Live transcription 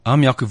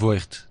I'm Jaco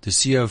Voigt, the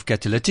CEO of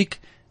Catalytic,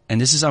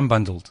 and this is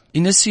Unbundled.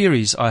 In this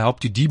series, I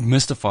help to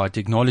demystify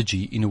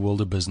technology in the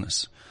world of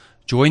business.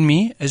 Join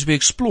me as we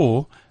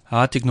explore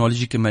how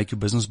technology can make your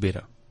business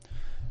better.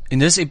 In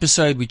this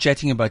episode, we're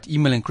chatting about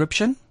email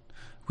encryption.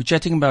 We're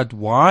chatting about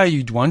why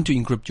you'd want to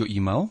encrypt your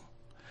email,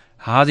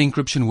 how the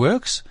encryption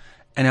works,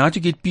 and how to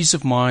get peace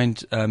of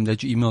mind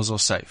that your emails are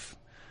safe.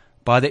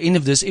 By the end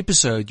of this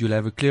episode, you'll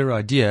have a clear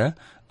idea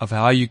of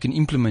how you can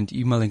implement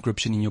email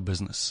encryption in your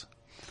business.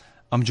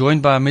 I'm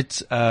joined by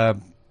Amit,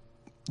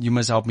 you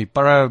must help me,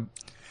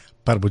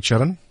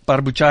 Parbucharan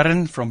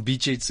from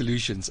Beachhead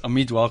Solutions.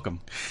 Amit, welcome.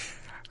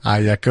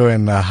 Hi, Jaco,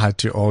 and hi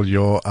to all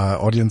your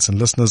audience and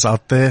listeners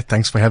out there.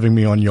 Thanks for having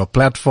me on your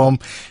platform.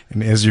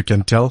 And as you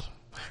can tell,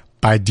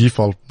 by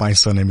default, my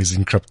surname is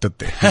encrypted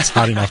there. It's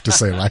hard enough to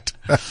say, right?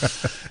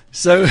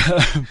 So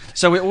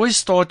we always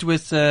start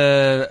with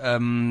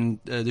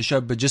the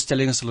show, but just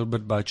telling us a little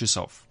bit about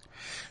yourself.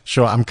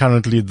 Sure. I'm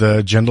currently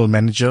the general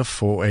manager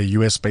for a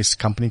US-based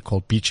company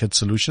called Beachhead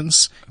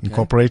Solutions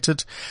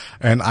Incorporated.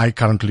 And I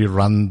currently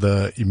run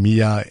the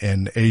EMEA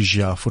and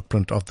Asia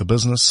footprint of the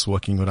business,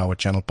 working with our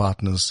channel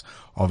partners,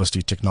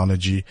 obviously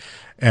technology,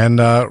 and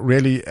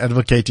really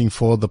advocating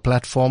for the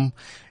platform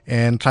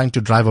and trying to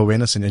drive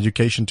awareness and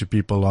education to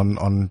people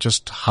on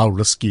just how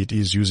risky it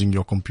is using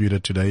your computer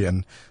today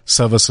and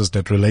services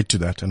that relate to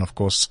that. And of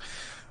course,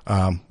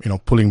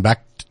 pulling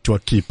back to a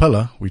key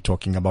pillar, we're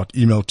talking about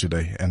email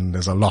today, and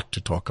there's a lot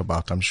to talk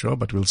about, I'm sure,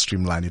 but we'll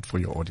streamline it for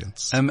your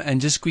audience. And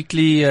just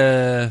quickly,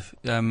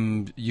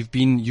 you've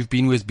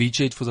been with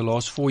Beachhead for the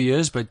last 4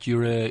 years, but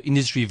you're an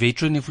industry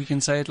veteran, if we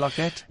can say it like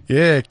that.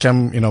 Yeah,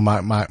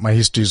 my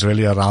history is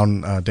really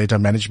around data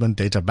management,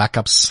 data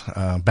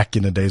backups, back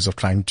in the days of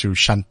trying to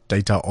shunt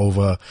data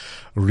over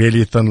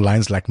really thin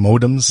lines like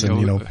modems,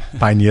 and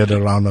pioneered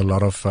around a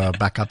lot of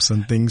backups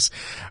and things.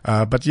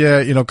 But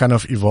yeah, kind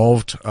of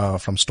evolved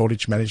from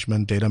storage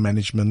management, data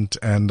management,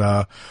 and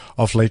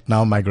of late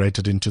now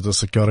migrated into the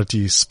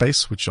security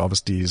space, which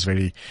obviously is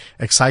very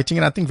exciting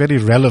and I think very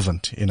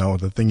relevant.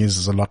 The thing is,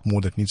 there's a lot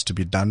more that needs to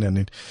be done,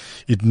 and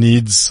it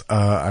needs,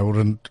 I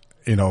wouldn't,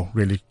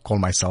 really call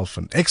myself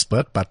an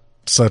expert, but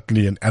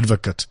certainly an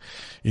advocate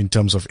in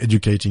terms of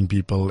educating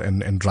people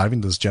and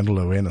driving this general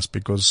awareness,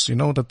 because,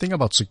 the thing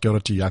about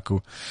security,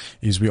 Jaco,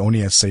 is we're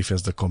only as safe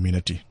as the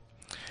community.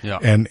 Yeah.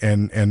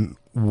 And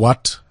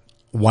what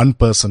one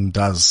person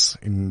does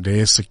in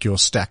their secure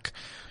stack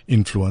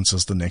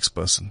influences the next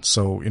person.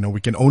 So, we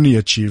can only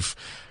achieve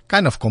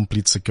kind of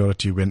complete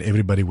security when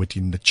everybody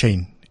within the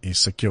chain is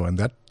secure. And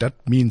that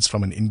means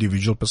from an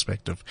individual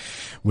perspective,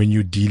 when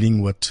you're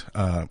dealing with,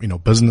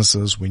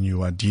 businesses, when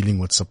you are dealing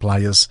with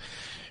suppliers,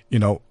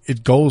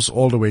 it goes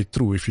all the way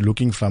through. If you're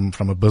looking from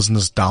a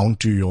business down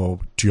to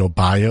your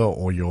buyer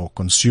or your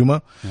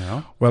consumer,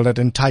 well, that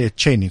entire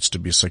chain needs to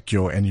be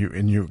secure, and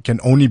you can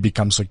only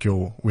become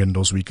secure when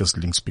those weakest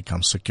links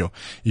become secure.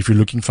 If you're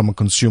looking from a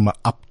consumer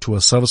up to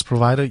a service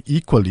provider,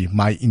 equally,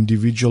 my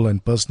individual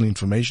and personal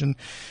information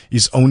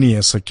is only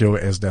as secure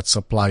as that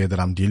supplier that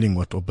I'm dealing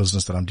with or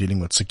business that I'm dealing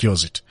with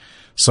secures it.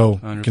 So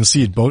 100%. You can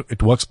see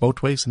it works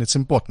both ways, and it's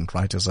important,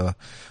 right, as a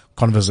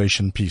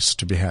conversation piece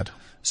to be had.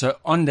 So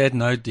on that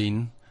note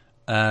then,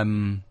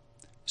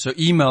 so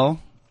email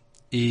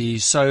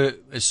is so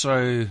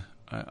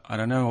I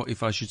don't know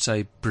if I should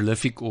say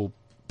prolific or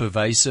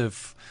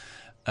pervasive.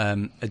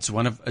 It's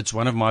one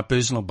of my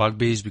personal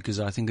bugbears because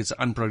I think it's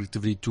an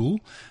unproductivity tool.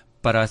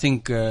 But I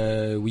think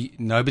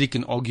nobody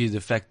can argue the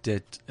fact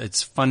that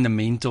it's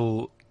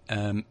fundamental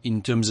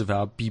in terms of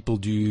how people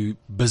do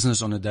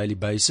business on a daily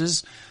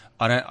basis.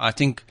 I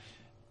think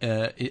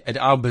at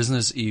our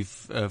business,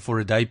 if for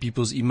a day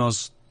people's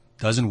emails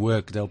doesn't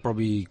work, they'll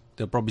probably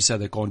say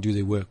they can't do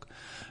their work.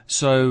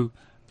 So,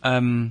 tell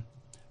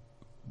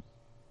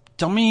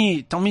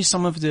me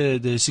some of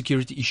the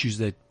security issues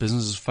that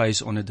businesses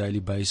face on a daily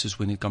basis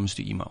when it comes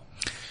to email.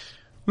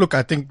 Look,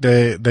 I think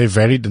they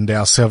varied, and there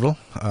are several,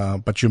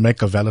 but you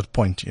make a valid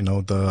point.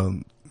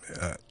 The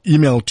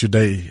email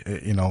today,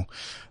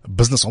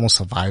 business almost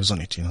survives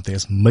on it.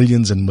 There's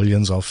millions and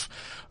millions of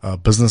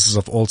businesses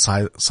of all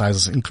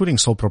sizes, including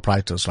sole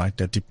proprietors, right,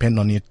 that depend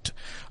on it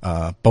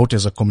both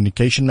as a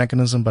communication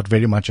mechanism, but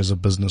very much as a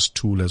business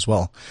tool as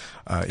well.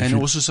 And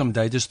also some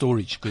data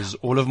storage, because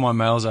all of my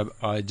mails,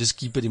 I just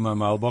keep it in my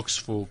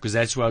mailbox because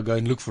that's where I go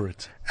and look for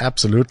it.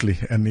 Absolutely.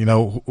 And,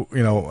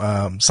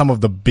 some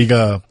of the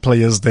bigger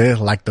players there,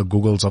 like the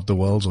Googles of the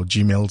world or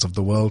Gmails of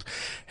the world,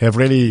 have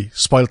really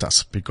spoilt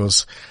us,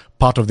 because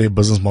part of their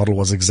business model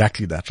was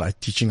exactly that, right?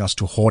 Teaching us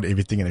to hoard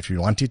everything. And if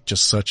you want it,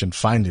 just search and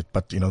find it.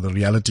 But, the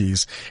reality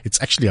is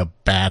it's actually a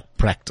bad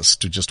practice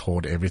to just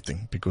hoard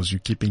everything, because you're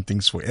keeping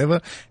things forever.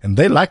 And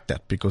they like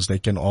that because they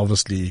can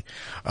obviously,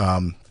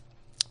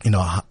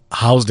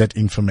 house that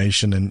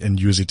information and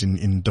use it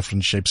in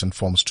different shapes and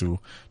forms to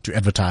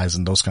advertise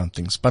and those kind of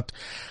things. But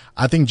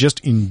I think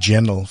just in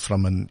general,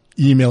 from an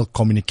email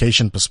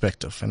communication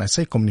perspective, and I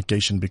say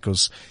communication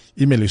because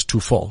email is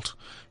twofold.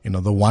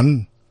 The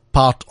one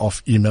part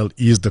of email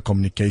is the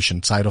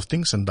communication side of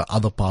things, and the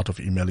other part of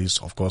email is,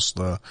 of course,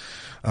 the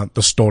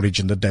storage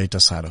and the data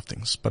side of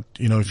things. But,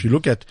 if you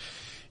look at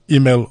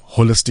email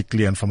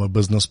holistically and from a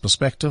business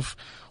perspective,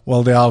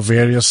 well, there are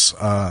various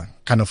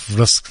kind of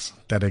risks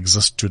that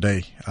exist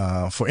today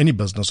for any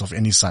business of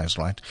any size,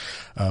 right?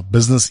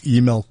 Business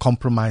email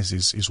compromise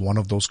is one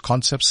of those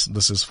concepts.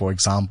 This is, for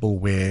example,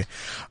 where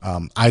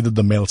either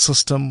the mail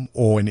system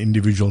or an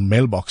individual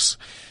mailbox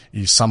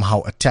is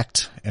somehow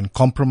attacked and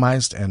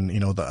compromised, and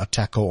the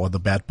attacker or the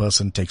bad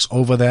person takes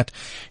over that,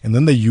 and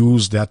then they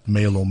use that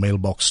mail or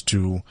mailbox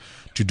to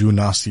do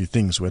nasty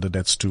things, whether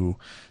that's to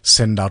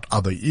send out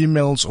other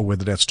emails or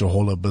whether that's to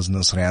hold a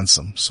business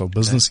ransom. So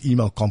business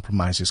email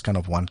compromise is kind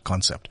of one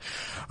concept.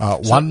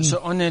 So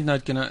on that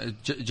note, can I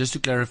just to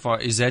clarify,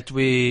 is that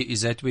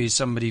where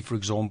somebody, for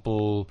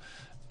example,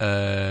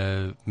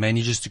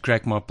 manages to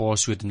crack my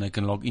password and they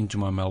can log into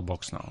my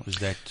mailbox now? Is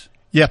that?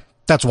 Yeah.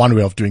 That's one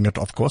way of doing it,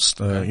 of course.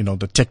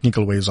 The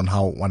technical ways on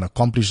how one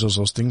accomplishes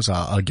those things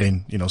are,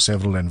 again,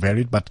 several and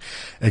varied, but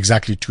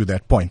exactly to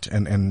that point.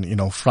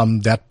 And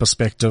from that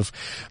perspective,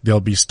 there'll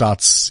be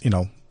starts,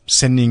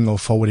 sending or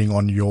forwarding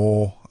on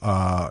your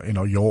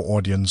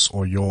audience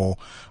or your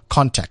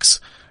contacts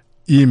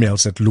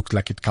emails that look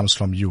like it comes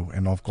from you.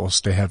 And of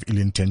course, they have ill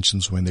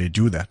intentions when they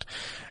do that.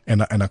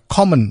 And a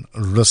common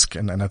risk,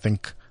 and I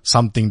think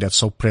something that's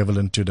so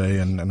prevalent today,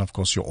 and of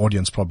course your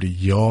audience probably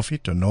hear of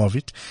it or know of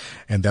it,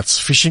 and that's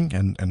phishing,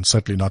 and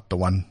certainly not the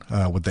one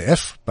with the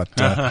F, but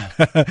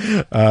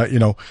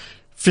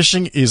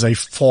phishing is a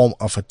form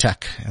of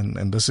attack,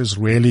 and this is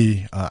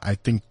really I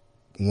think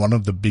one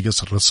of the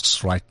biggest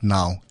risks right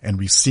now, and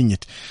we're seeing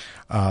it.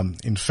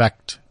 In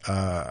fact,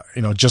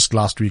 just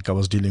last week I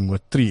was dealing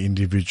with 3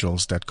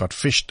 individuals that got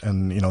phished,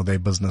 and their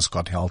business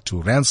got held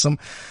to ransom.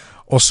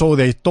 Or so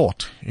they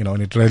thought,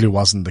 and it really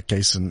wasn't the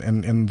case.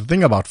 And the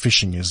thing about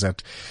phishing is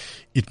that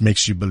it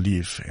makes you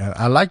believe.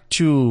 I like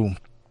to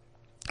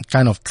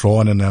kind of draw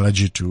an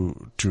analogy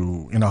to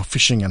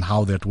phishing and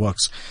how that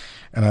works.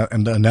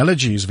 And the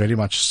analogy is very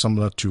much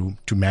similar to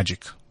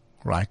magic,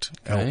 right?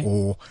 Okay.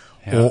 Or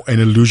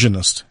an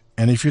illusionist.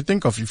 And if you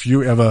think of, if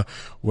you ever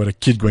were a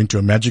kid going to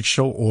a magic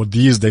show, or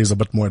these days a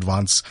bit more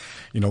advanced,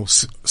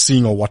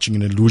 seeing or watching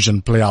an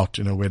illusion play out,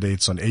 whether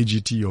it's on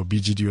AGT or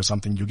BGT or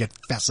something, you get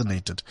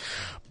fascinated.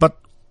 But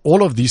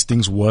all of these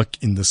things work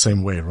in the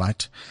same way,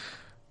 right?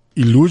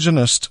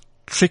 Illusionists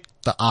trick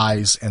the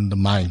eyes and the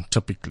mind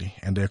typically,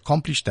 and they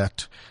accomplish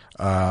that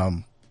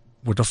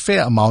with a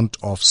fair amount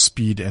of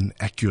speed and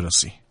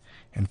accuracy.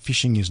 And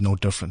phishing is no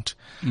different.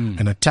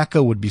 An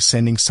attacker would be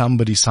sending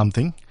somebody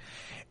something,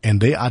 and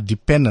they are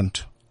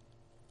dependent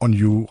on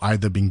you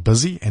either being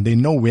busy, and they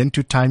know when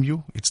to time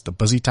you. It's the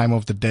busy time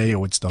of the day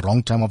or it's the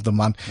wrong time of the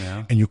month.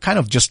 Yeah. And you kind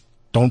of just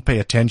don't pay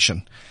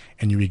attention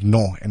and you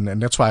ignore.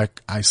 And that's why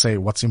I say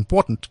what's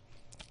important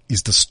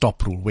is the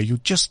stop rule, where you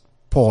just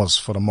pause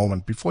for a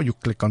moment before you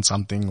click on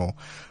something or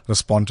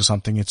respond to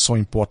something. It's so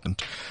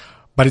important.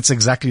 But it's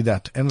exactly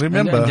that. And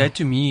remember, and that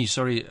to me,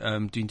 sorry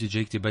to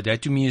interject here, but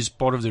that to me is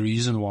part of the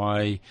reason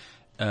why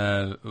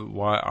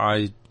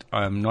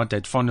I'm not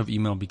that fond of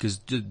email, because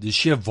the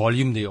sheer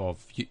volume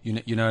thereof, we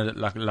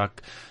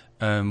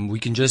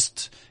can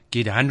just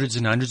get hundreds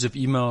and hundreds of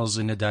emails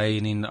in a day.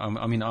 And then,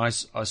 I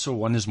saw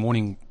one this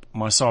morning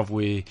myself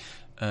where,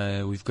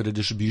 we've got a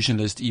distribution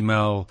list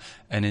email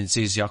and it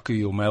says, Jaco,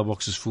 your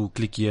mailbox is full,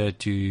 click here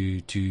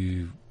to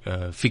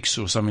fix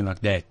or something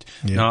like that.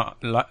 Yeah. Now,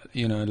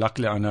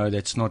 luckily I know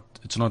it's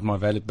not my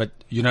valid, but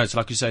it's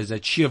like you say, it's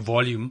that sheer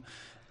volume,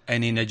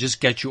 and then they just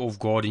catch you off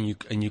guard, and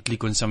you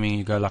click on something and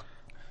you go like,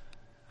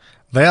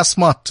 they are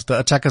smart. The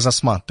attackers are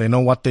smart. They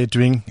know what they're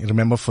doing.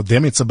 Remember, for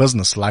them, it's a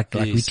business. Like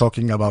Yes. we're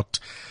talking about,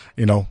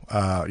 your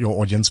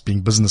audience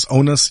being business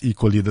owners.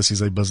 Equally, this is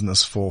a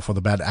business for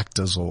the bad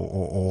actors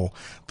or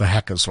the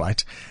hackers,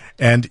 right?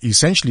 And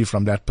essentially,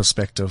 from that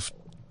perspective,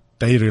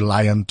 they're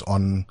reliant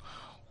on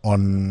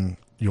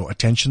your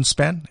attention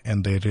span,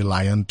 and they're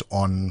reliant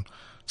on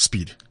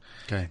speed.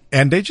 okay.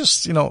 And they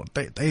just,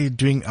 they're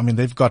doing,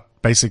 they've got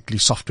basically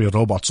software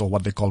robots, or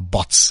what they call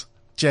bots,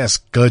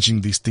 just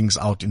gurging these things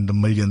out in the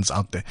millions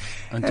out there.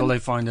 Until they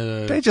find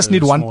They just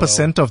need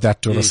 1% of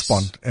that to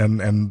respond,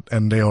 and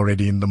they're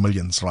already in the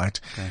millions, right?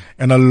 Okay.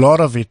 And a lot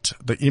of it,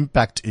 the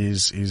impact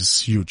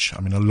is huge.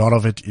 A lot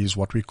of it is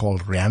what we call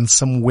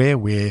ransomware,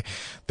 where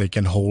they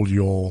can hold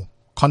your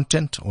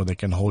content, or they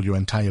can hold your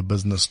entire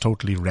business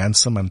totally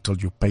ransom until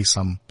you pay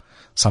some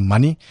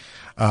money.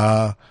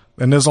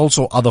 And there's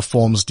also other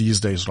forms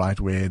these days, right,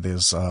 where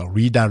there's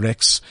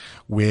redirects,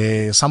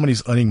 where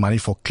somebody's earning money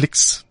for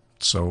clicks.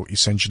 So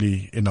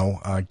essentially,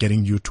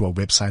 getting you to a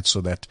website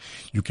so that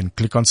you can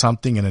click on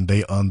something, and then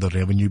they earn the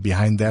revenue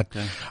behind that.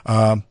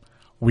 Okay.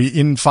 We're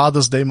in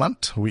Father's Day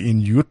month. We're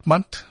in Youth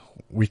month.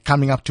 We're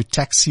coming up to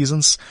tax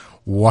seasons.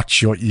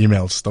 Watch your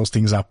emails. Those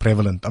things are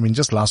prevalent.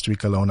 Just last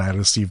week alone, I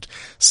received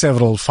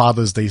several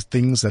Father's Day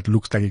things that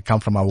looks like it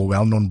come from our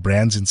well-known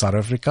brands in South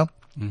Africa.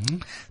 Mm-hmm.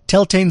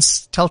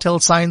 Telltale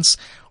signs.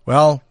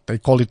 Well, they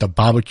call it a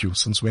barbecue,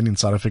 since when in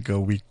South Africa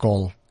we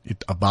call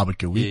it a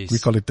barbecue. We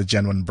Yes. call it the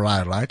genuine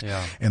braai, right?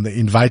 Yeah. And they're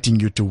inviting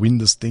you to win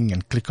this thing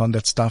and click on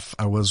that stuff.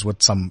 I was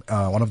with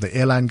one of the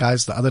airline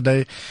guys the other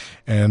day,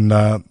 and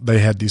they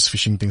had these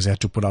phishing things. They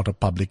had to put out a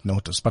public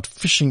notice. But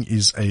phishing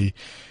is a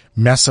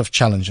massive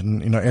challenge.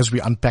 And, you know, as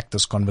we unpack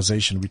this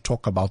conversation, we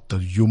talk about the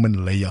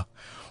human layer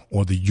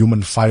or the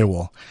human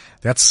firewall.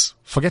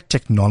 Forget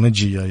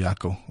technology,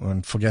 Jaco,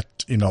 and forget,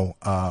 you know,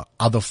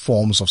 other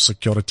forms of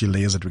security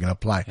layers that we can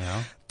apply.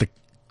 Yeah. The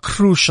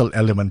crucial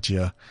element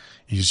here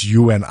is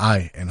you and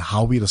I, and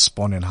how we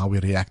respond and how we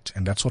react.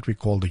 And that's what we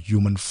call the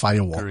human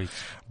firewall. Correct.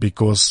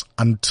 Because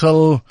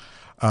until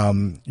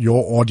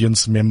your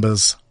audience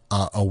members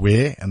are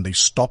aware and they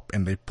stop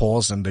and they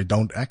pause and they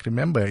don't act,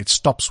 remember, it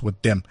stops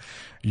with them.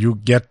 You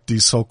get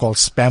these so-called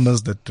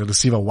spammers that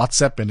receive a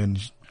WhatsApp and then,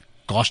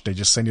 gosh, they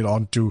just send it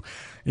on to,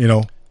 you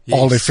know,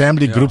 all their Yes.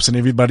 family Yeah. groups and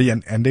everybody,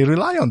 and they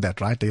rely on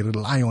that, right? They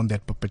rely on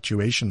that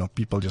perpetuation of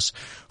people just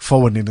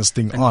forwarding this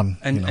thing on.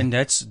 And you know. and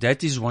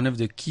that is one of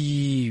the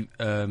key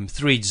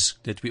threads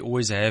that we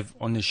always have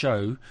on the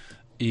show,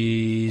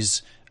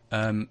 is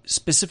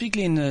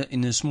specifically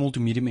in the small to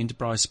medium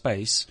enterprise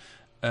space.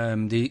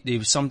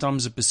 There's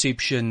sometimes a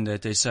perception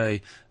that they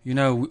say, you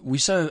know,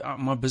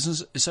 my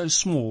business is so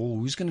small,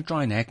 who's going to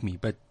try and hack me?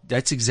 But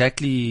that's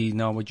exactly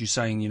now what you're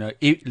saying. You know,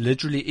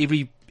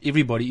 literally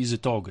everybody is a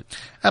target.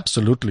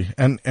 Absolutely.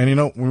 And you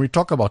know, when we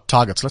talk about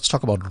targets, let's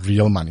talk about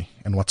real money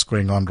and what's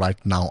going on right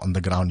now on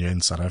the ground here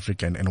in South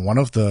Africa. And one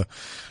of the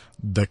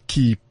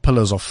key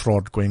pillars of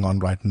fraud going on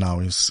right now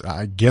is,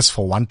 I guess,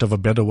 for want of a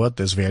better word,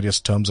 there's various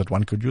terms that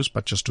one could use,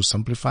 but just to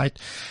simplify it,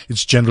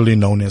 it's generally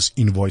known as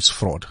invoice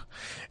fraud.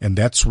 And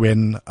that's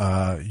when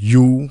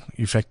you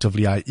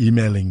effectively are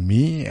emailing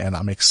me and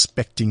I'm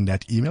expecting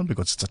that email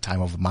because it's a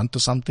time of the month or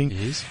something.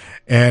 Yes.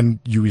 And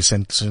you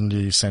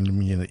essentially send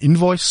me an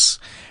invoice,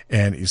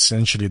 and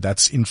essentially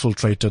that's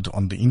infiltrated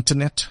on the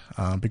internet,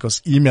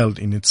 because email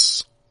in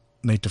its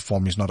native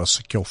form is not a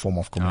secure form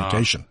of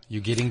communication.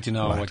 You're getting to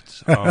know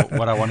Right.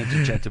 what I wanted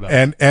to chat about.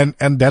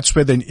 And that's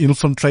where they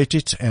infiltrate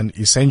it, and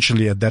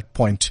essentially at that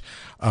point,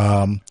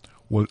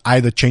 will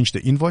either change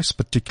the invoice,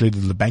 particularly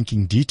the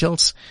banking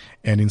details.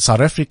 And in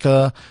South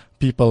Africa,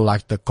 people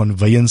like the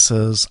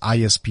conveyancers,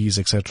 ISPs,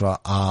 etc.,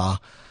 are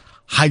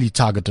highly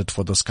targeted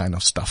for this kind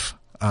of stuff.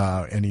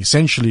 And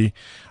essentially,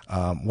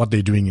 what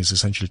they're doing is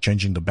essentially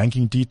changing the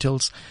banking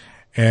details.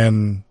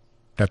 And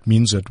that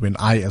means that when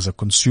I, as a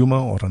consumer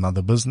or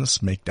another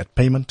business, make that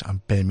payment,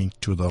 I'm paying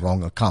to the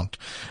wrong account.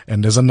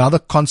 And there's another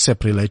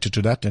concept related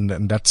to that,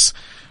 and that's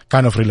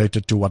kind of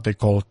related to what they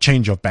call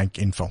change of bank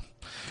info.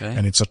 Okay.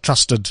 And it's a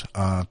trusted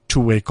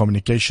two-way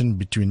communication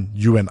between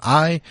you and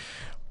I.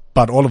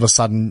 But all of a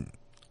sudden,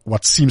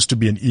 what seems to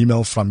be an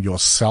email from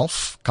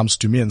yourself comes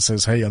to me and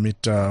says, hey,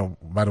 Amit,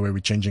 by the way, we're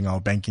changing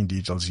our banking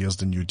details. Here's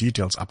the new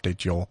details.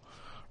 Update your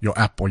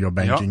app or your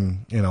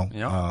banking,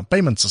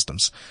 payment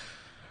systems.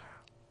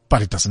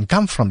 But it doesn't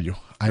come from you.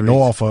 I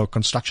know of a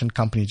construction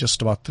company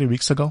just about 3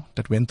 weeks ago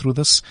that went through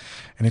this,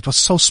 and it was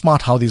so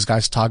smart how these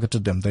guys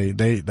targeted them.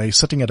 They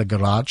sitting at a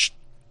garage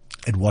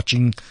and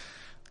watching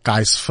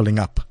guys filling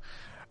up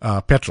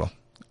petrol.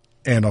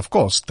 And of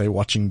course, they're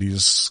watching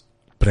these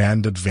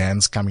branded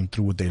vans coming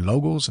through with their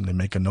logos, and they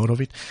make a note of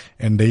it.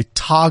 And they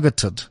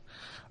targeted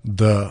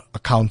the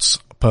accounts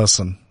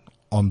person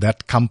on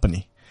that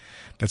company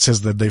that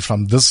says that they're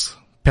from this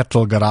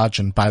petrol garage,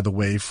 and by the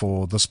way,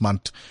 for this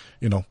month,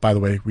 by the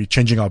way, we're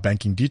changing our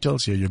banking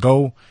details. Here you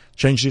go.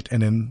 Changed it.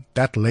 And then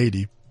that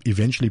lady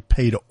eventually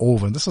paid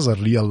over. And this is a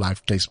real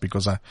life case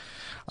because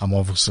I'm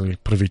obviously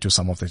privy to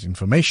some of that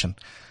information.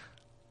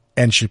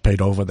 And she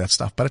paid over that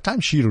stuff. By the time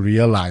she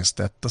realized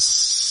that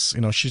this,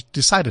 she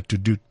decided to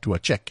do a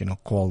check,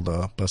 call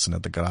the person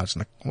at the garage.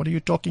 Like, what are you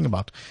talking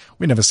about?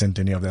 We never sent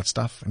any of that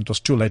stuff. And it was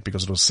too late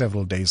because it was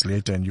several days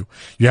later and you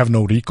have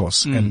no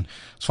recourse. And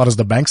as far as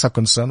the banks are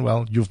concerned,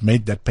 well, you've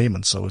made that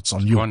payment, so it's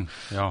on you.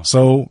 Yeah.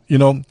 So,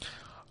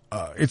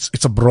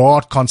 it's a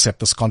broad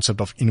concept, this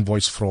concept of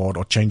invoice fraud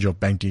or change of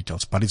bank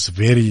details, but it's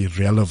very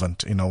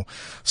relevant.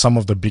 Some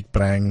of the big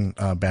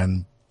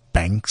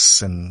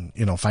banks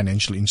and,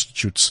 financial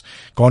institutes,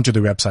 go onto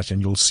the website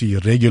and you'll see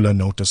regular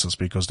notices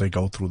because they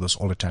go through this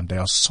all the time. They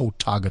are so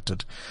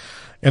targeted.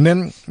 And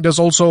then there's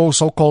also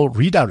so-called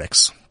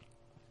redirects,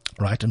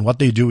 right? And what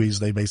they do is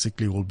they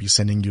basically will be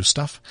sending you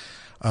stuff,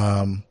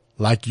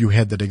 like you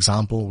had that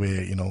example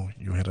where,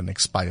 you had an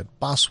expired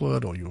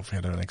password or you've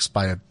had an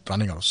expired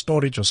running out of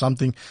storage or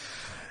something,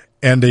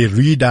 and they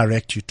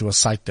redirect you to a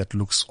site that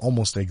looks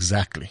almost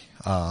exactly,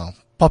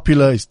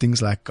 popular is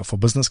things like, for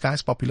business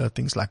guys, popular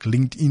things like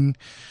LinkedIn,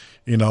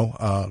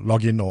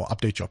 log in or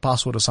update your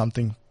password or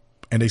something.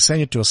 And they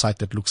send it to a site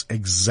that looks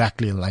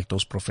exactly like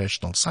those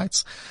professional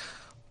sites,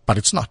 but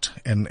it's not.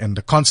 And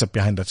the concept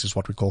behind that is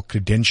what we call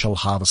credential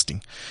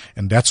harvesting.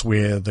 And that's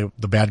where the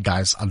bad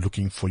guys are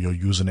looking for your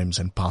usernames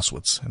and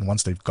passwords. And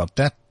once they've got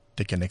that,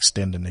 they can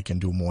extend and they can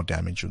do more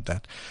damage with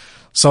that.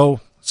 So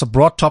it's a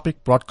broad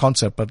topic, broad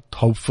concept, but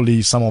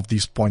hopefully some of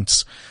these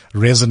points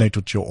resonate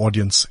with your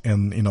audience.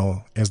 And,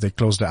 as they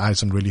close their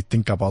eyes and really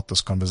think about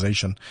this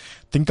conversation,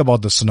 think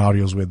about the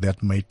scenarios where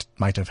that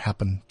might have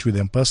happened to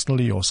them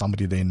personally or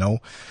somebody they know.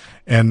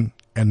 And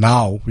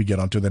now we get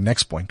on to the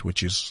next point,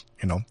 which is,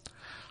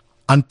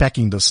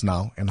 unpacking this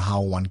now and how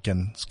one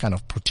can kind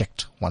of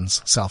protect one's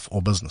self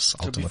or business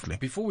ultimately. So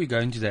before we go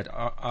into that,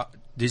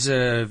 there's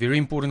a very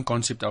important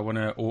concept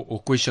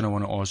or question I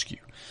want to ask you.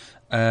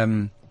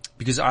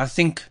 Because I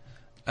think,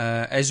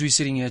 as we're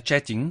sitting here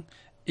chatting,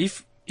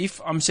 if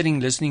I'm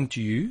sitting listening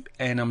to you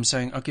and I'm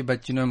saying, okay,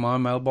 but my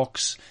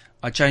mailbox,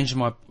 I change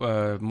my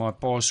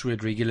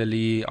password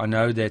regularly. I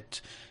know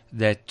that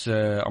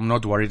I'm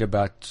not worried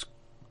about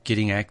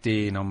getting hacked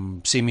there, and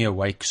I'm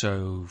semi-awake,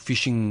 so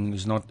phishing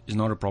is not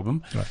a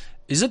problem. Right.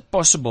 Is it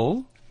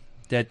possible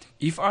that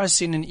if I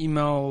send an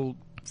email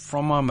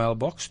from my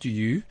mailbox to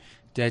you,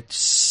 that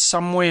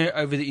somewhere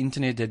over the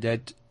internet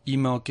that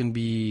email can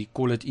be,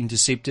 call it,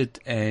 intercepted,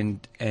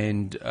 and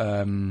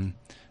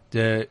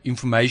the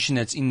information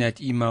that's in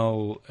that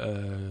email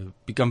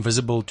become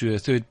visible to a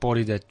third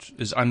party that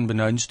is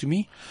unbeknownst to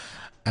me?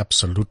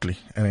 Absolutely.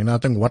 And I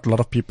think what a lot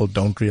of people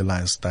don't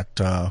realize that,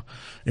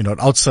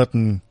 without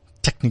certain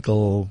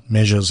technical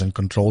measures and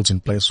controls in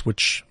place,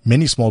 which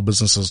many small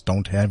businesses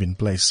don't have in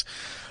place,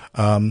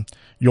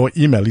 your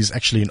email is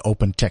actually in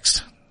open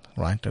text,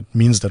 right? That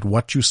means that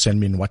what you send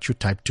me and what you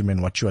type to me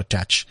and what you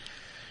attach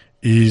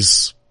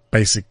is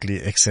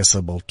basically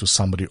accessible to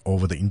somebody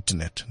over the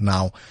internet.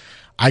 Now,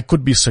 I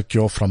could be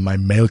secure from my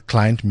mail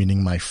client,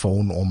 meaning my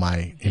phone or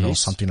my,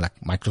 something like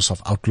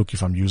Microsoft Outlook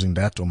if I'm using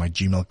that, or my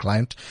Gmail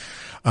client.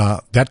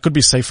 That could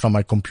be safe from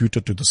my computer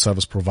to the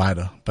service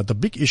provider. But the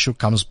big issue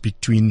comes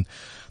between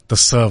the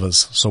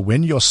servers. So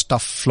when your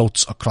stuff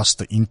floats across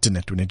the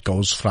internet, when it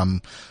goes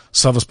from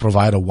service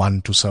provider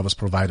 1 to service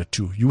provider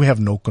 2, you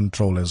have no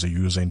control as a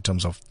user in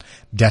terms of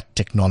that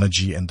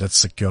technology and that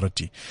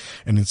security.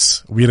 And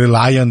we're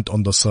reliant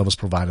on the service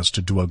providers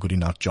to do a good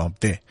enough job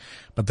there.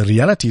 But the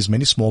reality is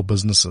many small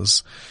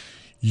businesses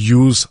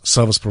use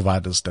service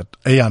providers that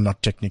A, are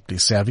not technically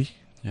savvy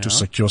to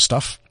secure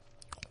stuff,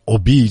 or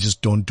B,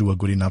 just don't do a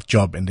good enough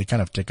job and they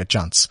kind of take a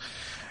chance.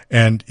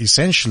 And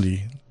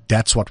essentially,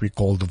 that's what we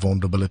call the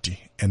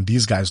vulnerability. And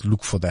these guys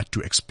look for that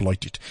to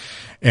exploit it.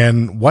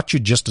 And what you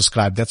just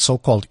described, that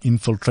so-called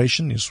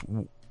infiltration, is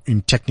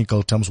in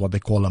technical terms what they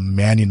call a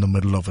man in the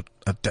middle of an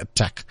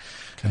attack.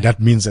 Okay. And that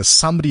means there's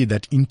somebody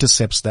that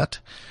intercepts that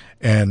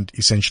and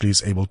essentially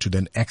is able to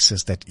then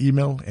access that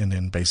email and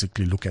then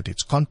basically look at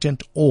its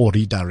content or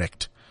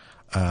redirect.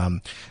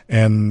 And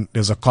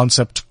there's a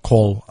concept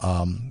called,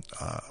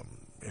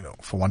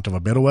 for want of a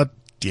better word,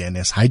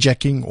 DNS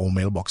hijacking or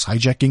mailbox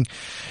hijacking.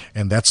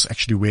 And that's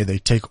actually where they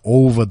take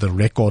over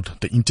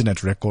the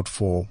internet record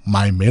for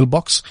my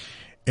mailbox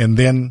and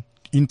then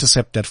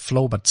intercept that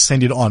flow, but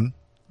send it on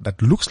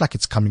that looks like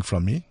it's coming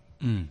from me.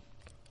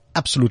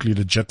 Absolutely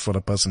legit for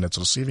the person that's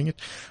receiving it,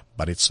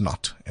 but it's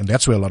not. And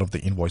that's where a lot of the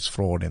invoice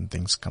fraud and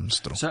things comes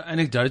through. So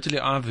anecdotally,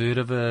 I've heard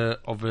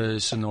of a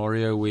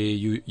scenario where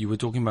you were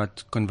talking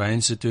about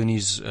conveyance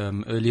attorneys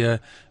earlier,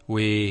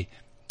 where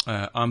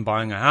I'm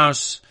buying a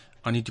house.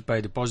 I need to pay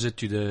a deposit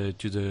to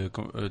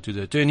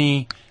the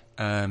attorney.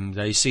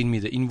 They send me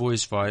the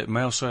invoice via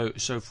mail. So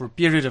for a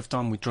period of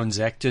time, we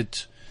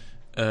transacted,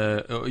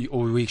 or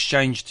we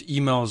exchanged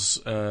emails,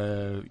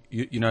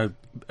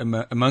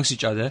 amongst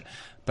each other.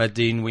 But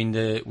then when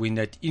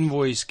that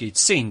invoice gets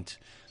sent,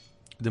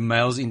 the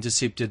mail's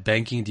intercepted,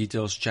 banking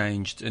details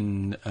changed,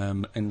 and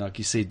like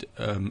you said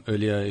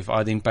earlier, if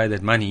I then pay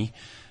that money,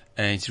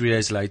 and 3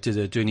 days later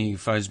the attorney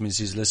phones me and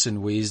says,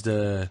 "Listen, where's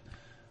the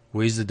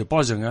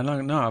deposit?" And I'm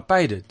like, "No, I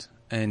paid it,"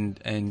 and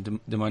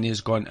the money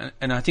is gone.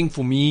 And I think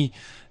for me,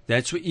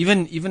 that's where,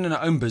 even in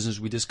our own business,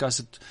 we discuss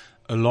it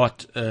a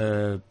lot.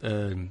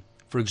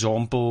 For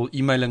example,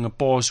 emailing a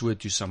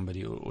password to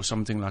somebody or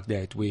something like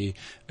that, where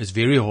it's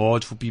very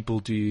hard for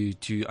people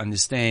to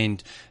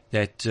understand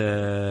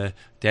that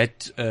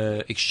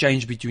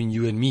exchange between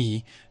you and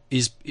me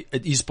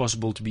is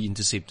possible to be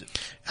intercepted.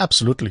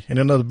 Absolutely.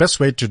 And the best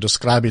way to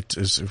describe it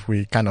is if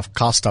we kind of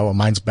cast our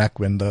minds back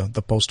when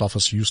the post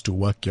office used to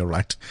work here,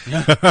 right?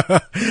 Yeah.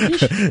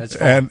 That's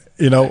and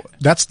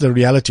that's the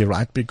reality,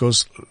 right?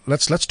 Because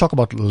let's talk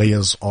about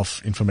layers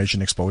of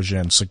information exposure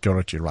and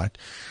security, right?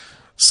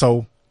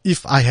 So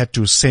if I had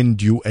to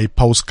send you a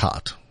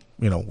postcard,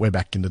 way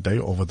back in the day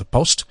over the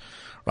post,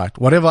 right?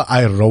 Whatever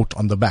I wrote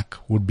on the back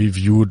would be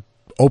viewed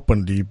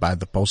openly by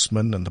the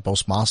postman and the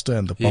postmaster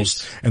and the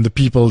post and the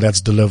people that's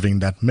delivering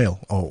that mail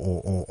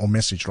or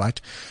message, right?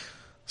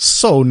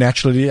 So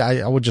naturally,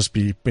 I would just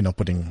be,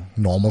 putting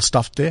normal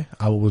stuff there.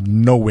 I would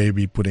no way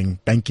be putting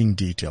banking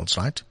details,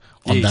 right?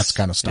 On that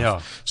kind of stuff.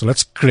 Yeah. So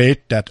let's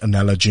create that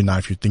analogy now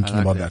if you're thinking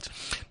about that.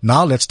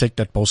 Now let's take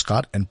that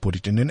postcard and put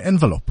it in an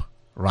envelope.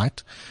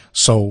 Right?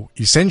 So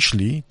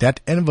essentially that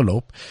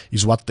envelope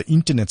is what the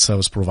internet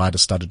service provider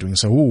started doing.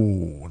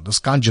 So, this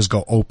can't just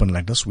go open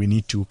like this. We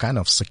need to kind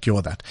of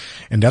secure that.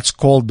 And that's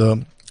called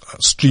the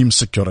stream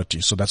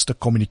security. So that's the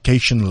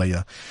communication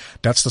layer.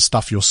 That's the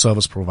stuff your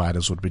service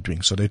providers would be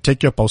doing. So they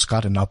take your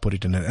postcard and now put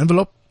it in an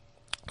envelope.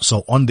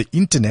 So on the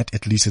internet,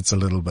 at least it's a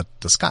little bit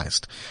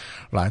disguised,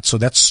 right? So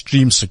that's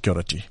stream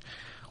security.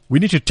 We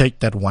need to take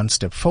that one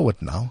step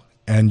forward now.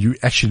 And you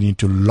actually need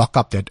to lock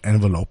up that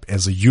envelope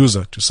as a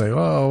user to say,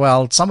 oh,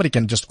 well, somebody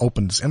can just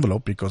open this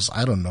envelope because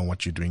I don't know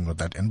what you're doing with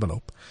that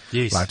envelope.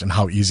 Yes. Right. And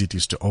how easy it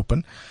is to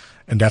open.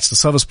 And that's the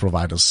service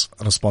provider's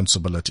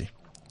responsibility.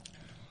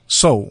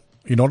 So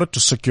in order to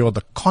secure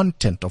the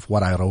content of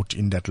what I wrote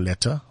in that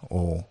letter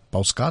or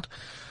postcard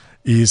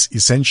is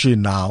essentially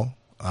now,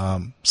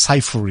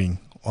 ciphering,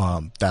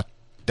 that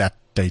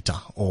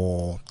data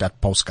or that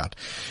postcard,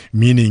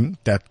 meaning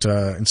that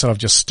instead of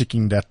just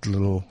sticking that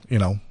little,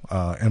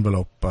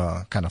 envelope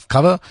kind of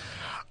cover,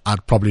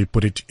 I'd probably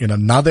put it in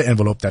another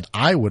envelope that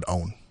I would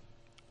own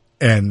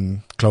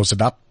and close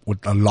it up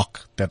with a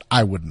lock that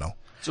I would know.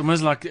 It's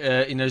almost like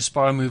in those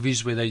spy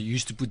movies where they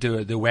used to put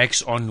the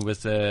wax on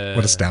with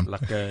a stamp,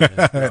 like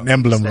an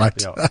emblem,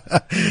 stamp,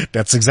 right? Yeah.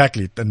 That's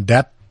exactly it. And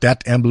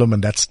that emblem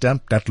and that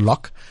stamp, that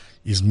lock,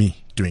 is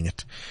me doing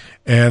it,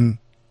 and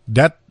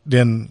that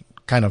then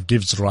kind of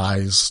gives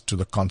rise to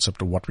the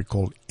concept of what we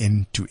call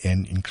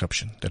end-to-end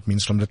encryption. That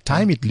means from the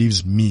time it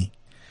leaves me,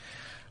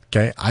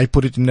 okay, I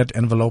put it in that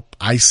envelope,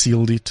 I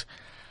sealed it,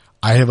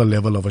 I have a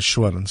level of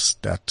assurance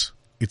that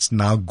it's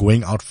now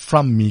going out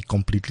from me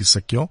completely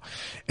secure.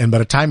 And by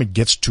the time it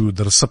gets to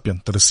the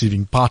recipient, the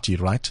receiving party,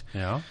 right?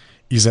 Yeah.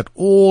 Is that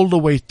all the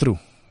way through,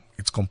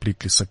 it's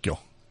completely secure.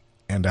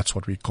 And that's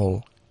what we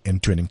call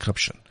end-to-end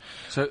encryption.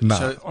 So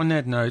on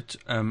that note,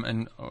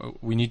 and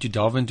we need to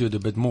delve into it a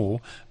bit more,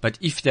 but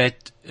if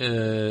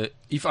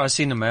I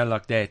send a mail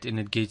like that and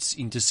it gets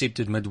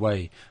intercepted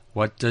midway,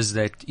 what does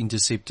that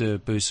interceptor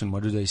person,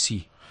 what do they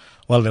see?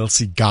 Well, they'll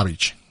see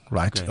garbage,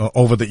 right? Okay.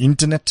 Over the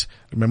internet.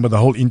 Remember, the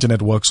whole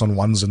internet works on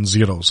ones and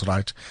zeros,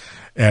 right?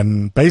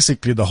 And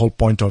basically the whole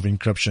point of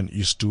encryption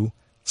is to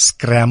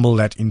scramble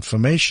that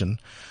information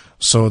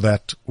so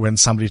that when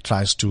somebody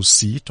tries to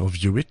see it or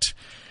view it,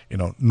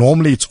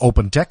 normally it's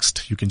open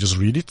text. You can just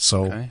read it.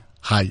 So, okay.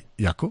 Hi,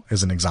 Yaku,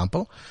 as an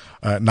example.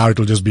 Now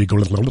it'll just be,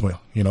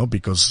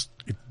 because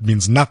it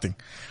means nothing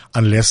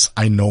unless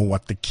I know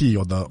what the key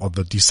or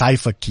the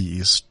decipher key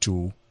is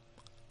to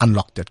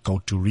unlock that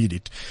code to read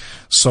it.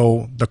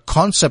 So the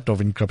concept of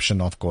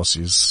encryption, of course,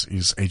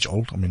 is age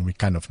old. I mean, we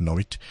kind of know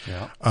it.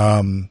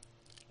 Yeah.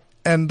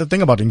 And the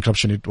thing about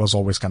encryption, it was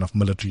always kind of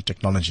military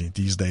technology.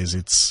 These days,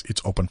 it's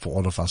open for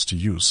all of us to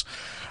use.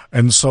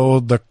 And so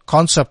the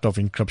concept of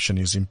encryption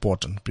is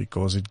important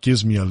because it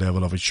gives me a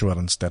level of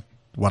assurance that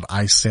what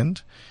I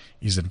send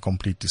isn't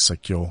completely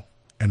secure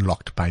and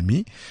locked by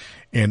me.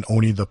 And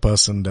only the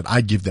person that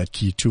I give that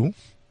key to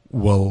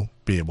will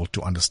be able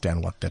to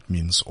understand what that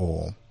means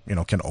or,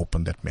 can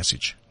open that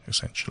message,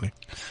 essentially.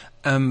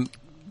 The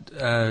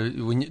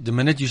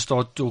minute you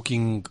start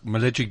talking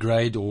military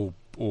grade or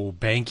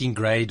banking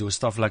grade or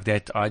stuff like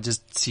that, I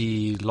just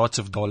see lots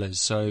of dollars.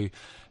 So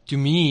to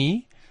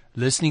me,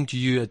 listening to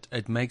you,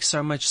 it makes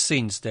so much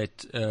sense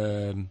that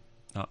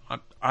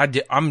I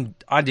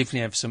definitely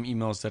have some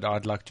emails that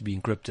I'd like to be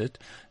encrypted.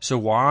 So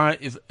why,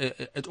 if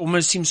it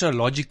almost seems so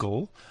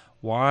logical,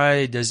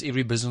 why does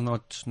every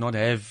business not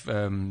have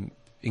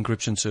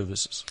encryption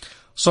services?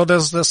 So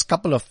there's a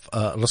couple of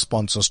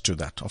responses to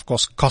that. Of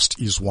course, cost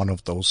is one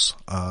of those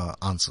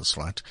answers,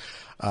 right?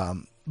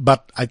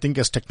 But I think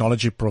as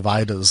technology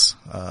providers,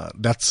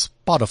 that's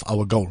part of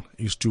our goal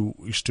is to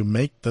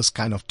make this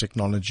kind of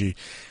technology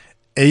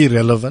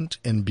relevant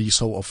and be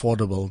so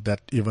affordable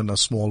that even a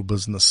small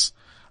business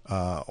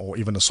or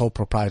even a sole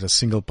proprietor,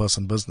 single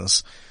person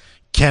business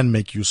can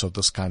make use of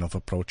this kind of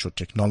approach or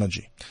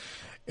technology.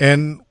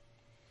 And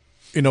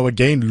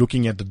again,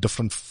 looking at the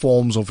different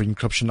forms of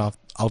encryption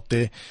out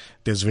there,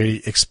 there's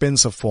very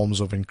expensive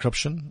forms of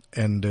encryption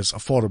and there's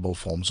affordable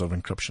forms of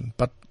encryption.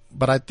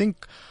 But I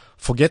think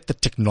forget the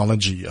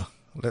technology here.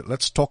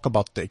 Let's talk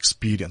about the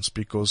experience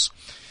because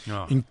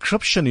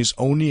encryption is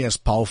only as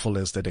powerful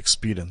as that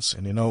experience.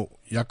 And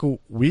Yaku,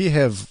 we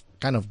have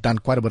kind of done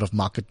quite a bit of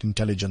market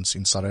intelligence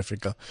in South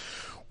Africa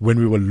when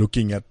we were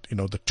looking at,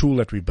 the tool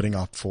that we bring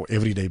out for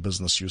everyday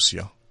business use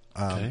here.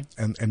 Okay.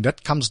 And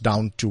that comes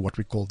down to what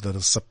we call the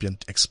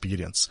recipient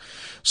experience.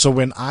 So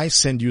when I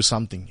send you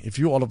something, if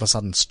you all of a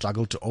sudden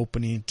struggle to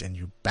open it and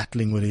you're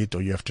battling with it,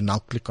 or you have to now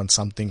click on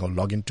something or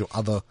log into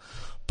other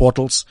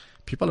portals,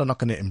 people are not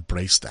going to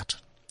embrace that,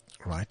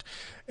 right?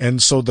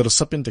 And so the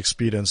recipient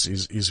experience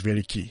is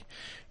very key.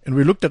 And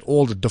we looked at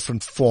all the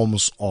different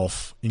forms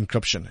of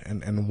encryption,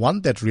 and one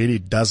that really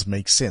does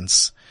make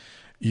sense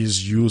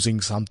is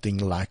using something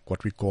like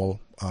what we call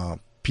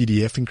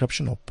PDF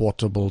encryption or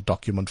portable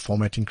document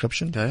format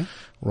encryption. Okay.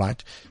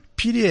 Right?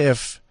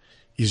 PDF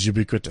is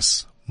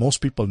ubiquitous.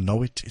 Most people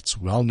know it. It's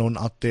well known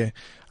out there.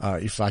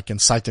 If I can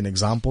cite an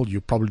example,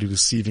 you're probably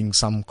receiving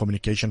some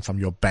communication from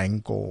your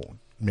bank or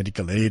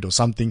medical aid or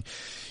something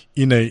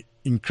in a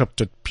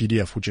encrypted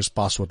PDF, which is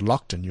password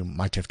locked, and you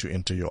might have to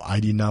enter your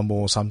ID number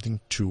or something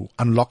to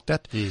unlock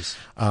that. Yes.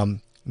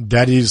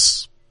 That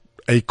is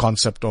a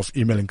concept of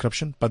email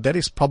encryption, but that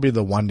is probably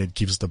the one that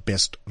gives the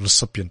best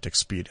recipient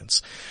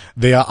experience.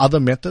 There are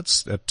other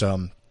methods that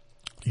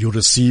you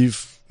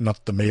receive,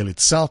 not the mail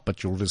itself,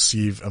 but you'll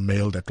receive a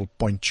mail that will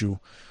point you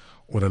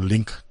with a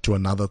link to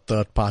another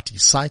third-party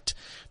site.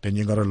 Then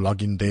you got to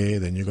log in there.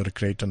 Then you got to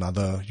create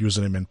another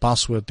username and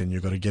password. Then you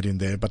got to get in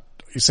there. But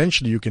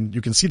essentially, you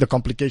can see the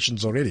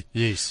complications already.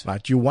 Yes.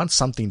 Right. You want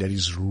something that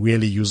is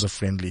really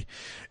user-friendly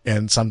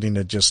and something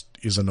that just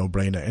is a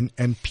no-brainer.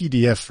 And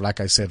PDF, like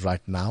I said right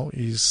now,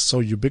 is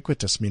so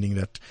ubiquitous, meaning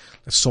that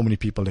there's so many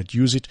people that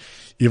use it.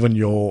 Even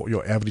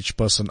your average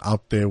person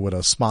out there with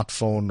a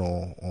smartphone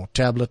or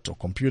tablet or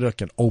computer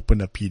can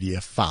open a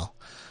PDF file.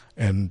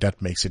 And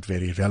that makes it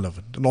very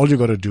relevant. And all you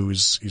got to do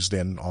is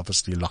then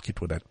obviously lock it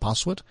with that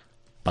password,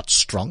 but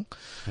strong.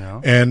 Yeah.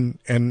 And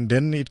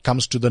then it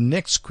comes to the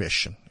next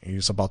question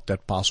is about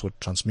that password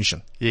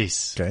transmission.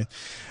 Yes. Okay.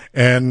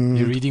 And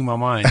you're reading my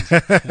mind.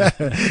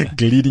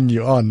 leading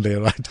you on there,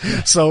 right?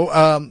 So,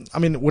 I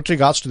mean, with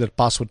regards to that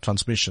password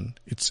transmission,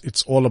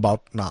 it's all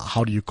about now,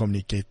 how do you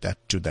communicate that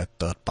to that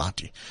third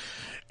party?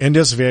 And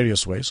there's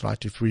various ways,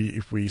 right? If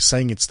we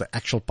saying it's the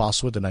actual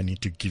password, then I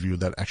need to give you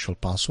that actual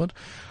password.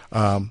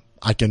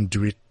 I can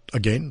do it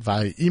again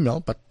via email,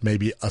 but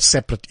maybe a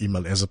separate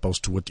email as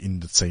opposed to it in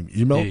the same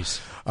email.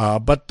 Yes.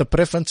 But the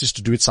preference is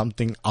to do it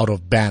something out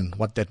of band.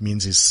 What that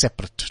means is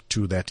separate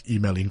to that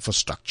email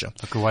infrastructure.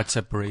 Like a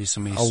WhatsApp or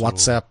SMS. A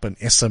WhatsApp, an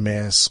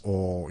SMS,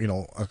 or,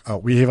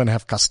 we even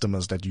have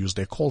customers that use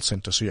their call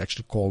center. So you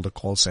actually call the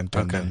call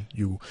center and then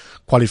you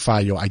qualify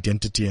your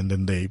identity and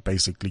then they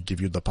basically give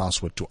you the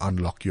password to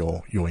unlock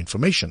your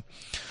information.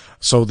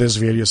 So there's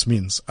various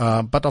means.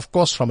 But of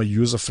course, from a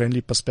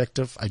user-friendly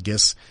perspective, I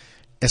guess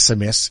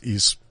SMS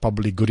is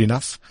probably good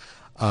enough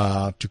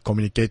to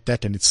communicate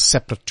that, and it's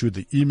separate to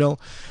the email.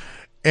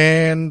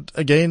 And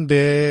again,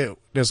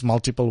 there's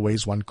multiple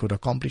ways one could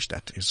accomplish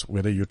that. Is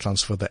whether you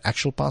transfer the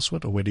actual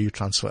password or whether you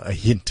transfer a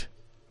hint.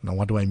 Now,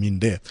 what do I mean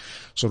there?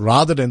 So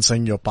rather than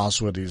saying your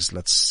password is,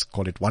 let's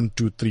call it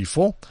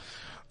 1234,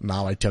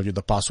 now I tell you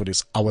the password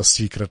is our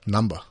secret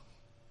number.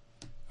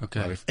 Okay.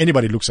 Now, if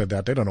anybody looks at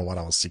that, they don't know what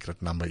our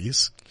secret number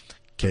is.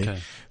 Okay.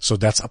 So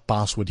that's a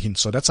password hint.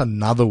 So that's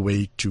another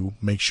way to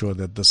make sure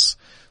that this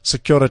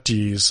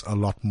security is a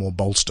lot more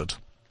bolstered.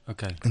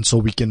 Okay. And so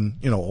we can,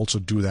 also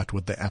do that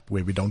with the app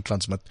where we don't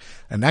transmit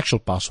an actual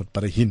password,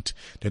 but a hint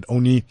that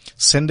only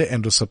sender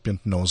and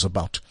recipient knows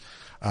about.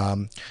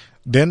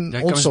 Then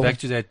that also comes back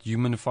to that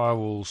human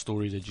firewall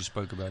story that you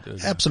spoke about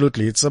earlier.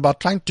 Absolutely. It's about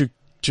trying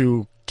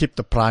to keep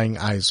the prying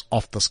eyes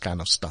off this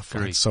kind of stuff.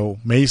 Right? So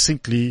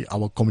basically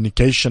our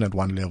communication at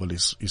one level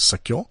is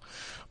secure,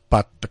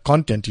 but the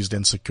content is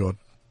then secured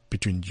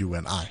between you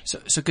and I.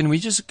 So can we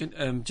just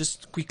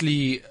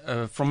quickly,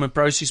 from a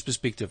process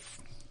perspective,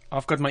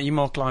 I've got my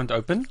email client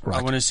open. Right.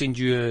 I want to send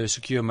you a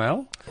secure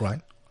mail.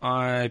 Right.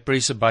 I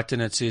press a button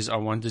that says I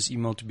want this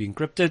email to be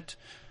encrypted.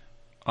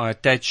 I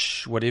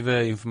attach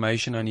whatever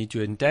information I need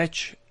to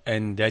attach,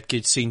 and that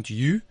gets sent to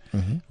you.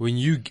 Mm-hmm. When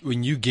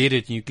you get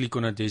it and you click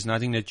on it, there's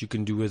nothing that you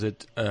can do with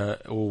it.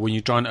 Or when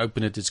you try and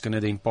open it, it's going to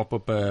then pop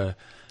up a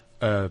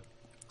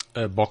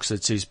box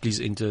that says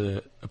please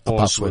enter a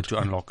password to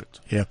unlock it.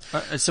 Yeah.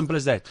 As simple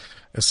as that.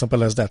 As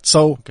simple as that.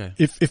 So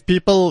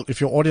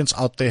if your audience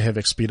out there have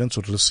experience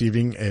with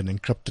receiving an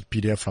encrypted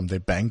PDF from their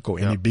bank or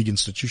any big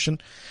institution,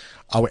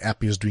 our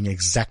app is doing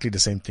exactly the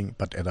same thing,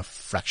 but at a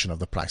fraction of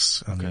the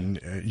price. I mean,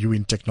 you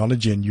in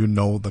technology and you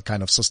know the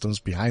kind of systems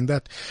behind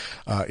that.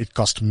 It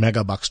costs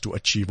megabucks to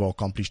achieve or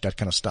accomplish that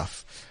kind of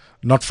stuff.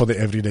 Not for the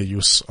everyday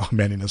use of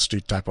man in the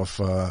street type of,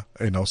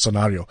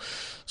 scenario.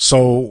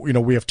 So,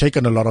 we have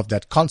taken a lot of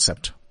that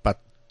concept, but,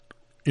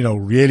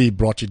 really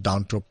brought it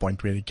down to a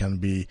point where it can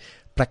be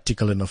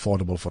practical and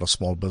affordable for a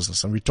small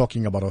business. And we're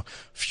talking about a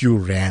few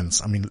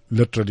rands. I mean,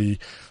 literally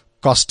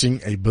costing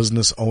a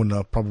business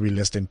owner probably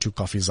less than 2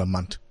 coffees a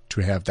month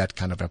to have that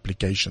kind of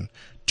application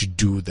to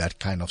do that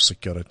kind of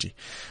security.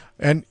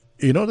 And,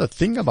 the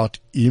thing about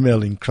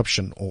email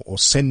encryption or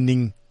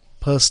sending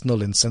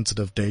personal and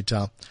sensitive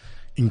data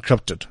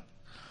encrypted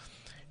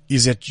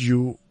is that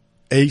you,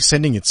 A,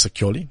 sending it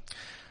securely,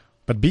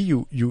 but B,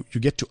 you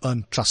get to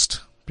earn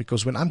trust.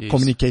 Because when I'm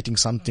communicating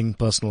something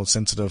personal,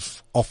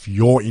 sensitive of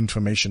your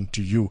information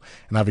to you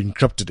and I've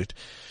encrypted it,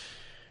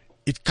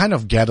 it kind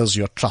of gathers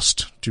your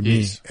trust to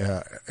me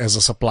as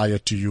a supplier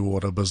to you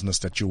or a business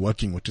that you're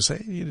working with to say,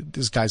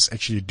 these guys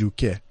actually do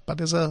care. But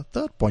there's a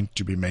third point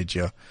to be made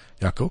here,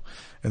 Jaco,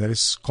 and that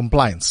is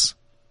compliance.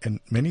 And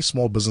many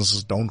small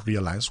businesses don't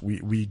realize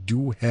we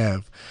do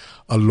have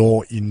a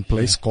law in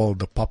place called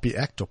the POPI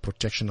Act, or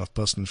Protection of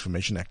Personal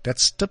Information Act, that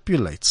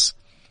stipulates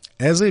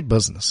as a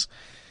business,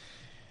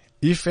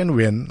 if and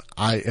when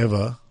I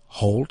ever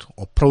hold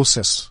or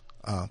process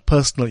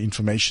personal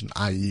information,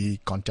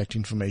 i.e. contact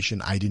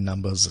information, ID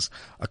numbers,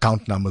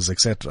 account numbers,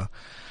 etc.,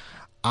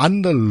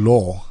 under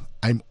law,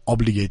 I'm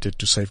obligated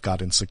to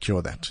safeguard and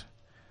secure that.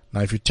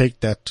 Now, if you take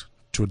that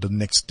to the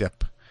next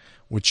step,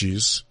 which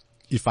is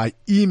if I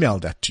email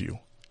that to you,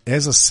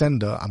 as a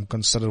sender, I'm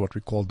considered what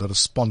we call the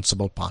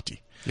responsible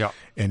party. Yeah.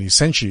 And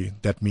essentially,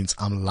 that means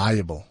I'm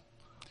liable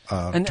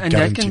And that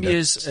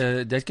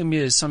guarantee can be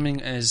as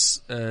something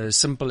as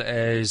simple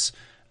as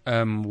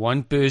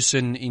one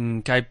person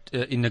in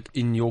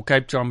in your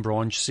Cape Town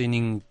branch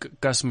sending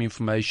customer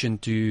information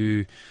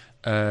to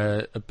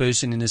a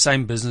person in the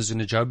same business in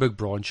the Joburg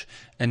branch,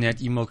 and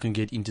that email can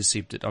get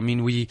intercepted. I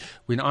mean,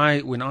 when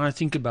I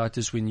think about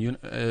this, when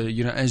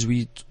as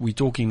we're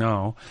talking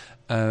now,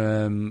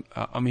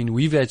 I mean,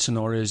 we've had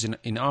scenarios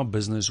in our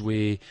business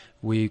where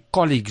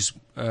colleagues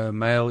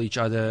mail each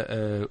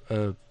other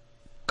a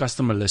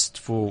customer list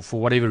for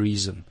whatever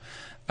reason.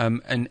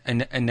 And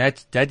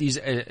that's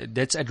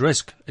at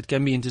risk. It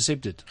can be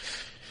intercepted.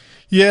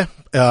 Yeah,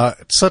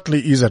 it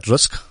certainly is at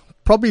risk.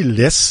 Probably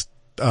less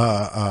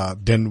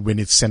than when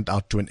it's sent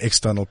out to an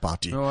external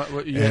party. No,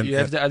 you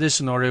have the other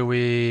scenario where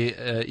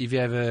if you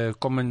have a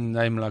common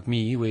name like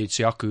me, where it's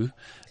Yaku,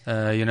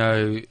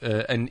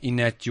 and in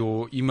that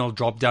your email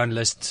drop-down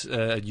list,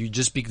 you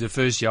just pick the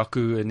first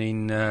Yaku, and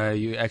then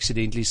you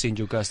accidentally send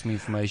your customer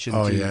information.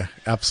 Oh yeah,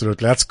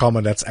 absolutely. That's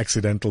common. That's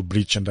accidental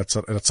breach, and that's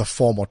a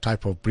form or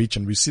type of breach.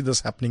 And we see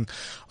this happening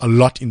a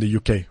lot in the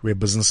UK, where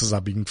businesses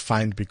are being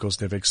fined because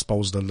they've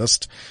exposed a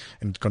list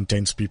and it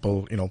contains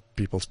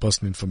people's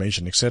personal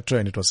information, etc.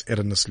 And it was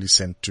erroneously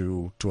sent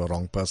to a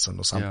wrong person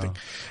or something.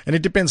 Yeah. And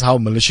it depends how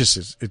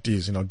malicious it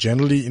is.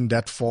 Generally in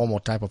that form or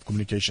type of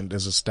communication,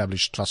 there's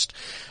established trust.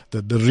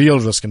 The real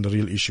risk and the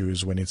real issue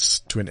is when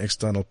it's to an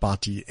external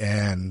party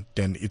and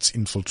then it's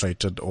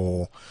infiltrated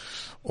or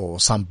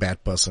some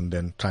bad person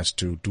then tries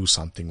to do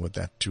something with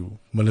that to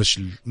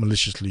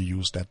maliciously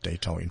use that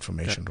data or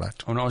information, right?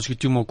 I want to ask you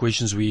two more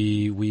questions.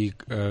 We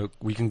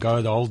can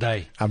go the whole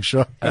day. I'm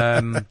sure.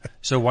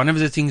 So one of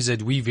the things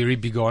that we're very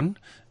big on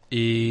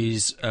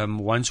is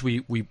once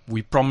we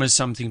promise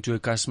something to a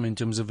customer in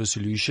terms of a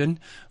solution,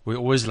 we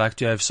always like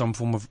to have some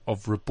form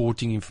of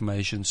reporting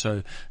information.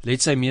 So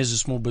let's say me as a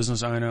small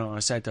business owner, I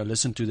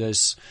listen to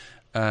this,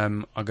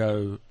 I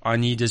go, I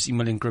need this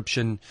email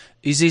encryption.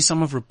 Is there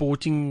some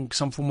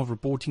form of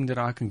reporting that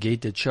I can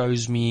get that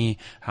shows me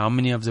how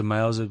many of the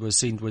mails that were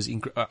sent was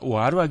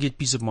or how do I get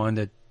peace of mind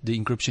that the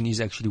encryption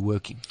is actually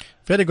working?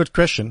 Very good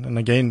question. And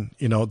again,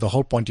 the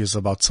whole point is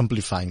about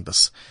simplifying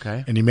this.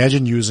 Okay. And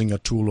imagine using a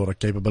tool or a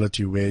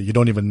capability where you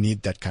don't even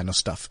need that kind of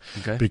stuff.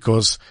 Okay.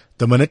 Because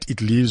the minute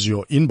it leaves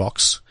your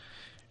inbox,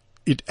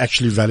 it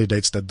actually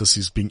validates that this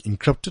is being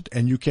encrypted,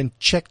 and you can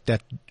check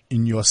that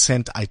in your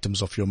sent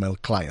items of your mail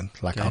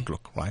client, like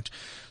Outlook, right?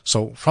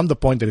 So from the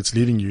point that it's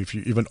leaving you, if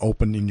you even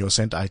open in your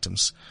sent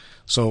items,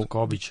 so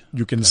garbage,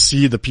 you can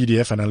see the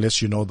PDF, and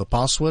unless you know the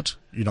password,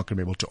 you're not going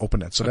to be able to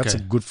open it. So that's a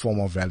good form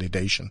of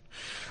validation.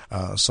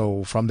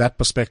 So from that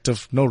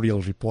perspective, no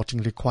real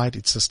reporting required.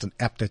 It's just an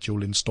app that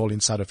you'll install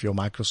inside of your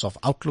Microsoft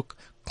Outlook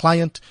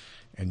client,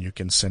 and you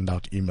can send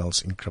out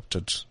emails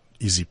encrypted,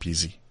 easy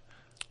peasy.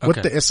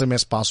 With the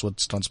SMS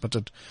passwords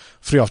transmitted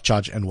free of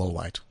charge and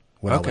worldwide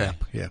with our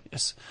app. Yeah.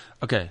 Yes.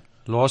 Okay.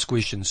 Last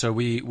question. So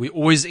we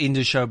always end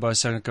the show by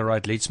saying, okay,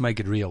 right, let's make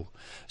it real.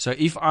 So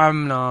if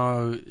I'm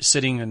now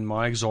sitting, in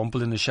my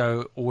example in the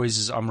show always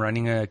is I'm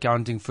running an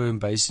accounting firm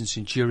based in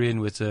Centurion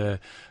with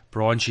a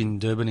branch in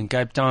Durban and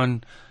Cape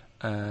Town.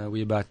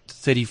 We're about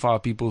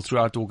 35 people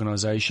throughout the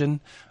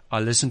organization.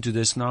 I listen to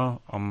this now.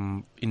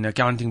 I'm in the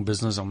accounting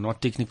business. I'm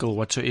not technical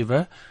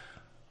whatsoever.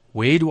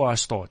 Where do I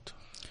start?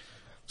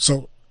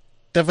 So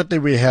definitely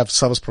we have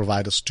service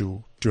providers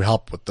to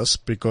help with this,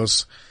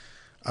 because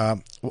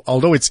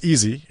although it's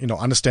easy,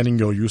 understanding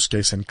your use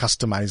case and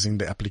customizing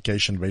the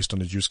application based on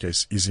the use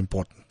case is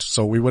important.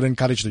 So we would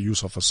encourage the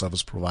use of a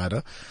service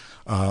provider,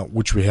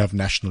 which we have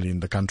nationally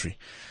in the country.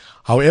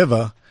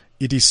 However,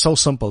 it is so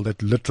simple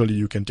that literally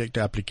you can take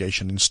the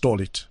application, install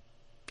it,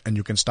 and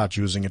you can start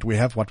using it. We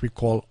have what we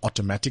call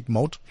automatic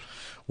mode,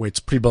 where it's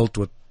pre-built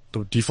with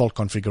the default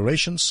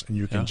configurations, and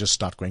you can just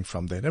start going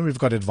from there. Then we've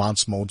got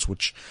advanced modes,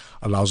 which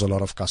allows a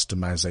lot of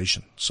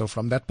customization. So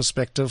from that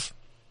perspective,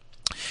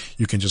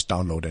 you can just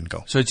download and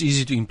go. So it's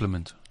easy to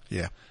implement.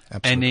 Yeah,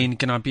 absolutely. And then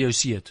can I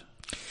POC it?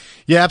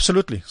 Yeah,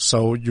 absolutely.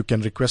 So you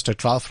can request a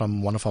trial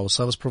from one of our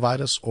service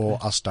providers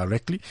or us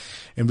directly.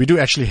 And we do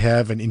actually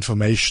have an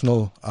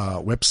informational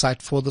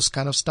website for this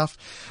kind of stuff.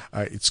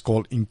 It's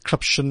called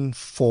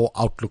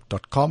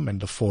encryptionforoutlook.com, and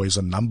the 4 is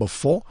a number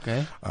 4.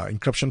 Okay.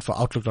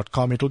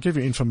 Encryptionforoutlook.com. It will give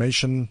you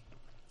information.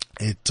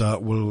 It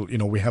will,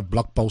 we have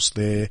blog posts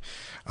there.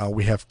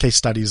 We have case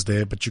studies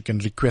there, but you can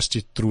request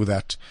it through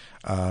that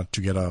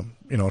to get a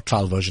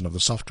trial version of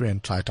the software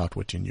and try it out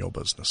within your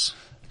business.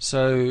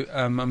 So,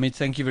 Amit,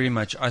 thank you very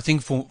much. I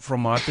think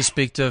from my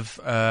perspective,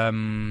 you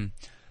and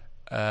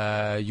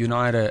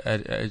I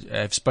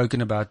have spoken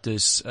about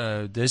this.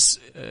 This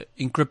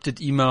encrypted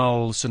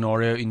email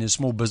scenario in the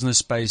small business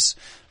space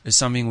is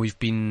something I've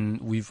been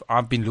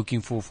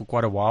looking for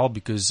quite a while,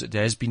 because it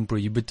has been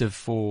prohibitive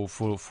for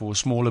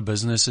smaller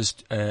businesses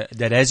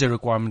that has a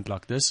requirement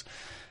like this.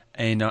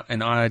 And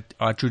I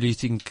truly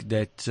think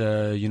that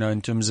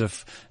in terms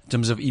of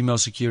email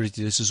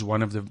security, this is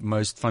one of the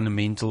most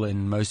fundamental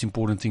and most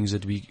important things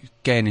that we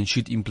can and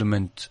should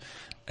implement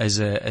as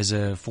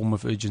a form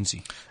of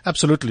urgency.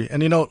 Absolutely.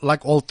 And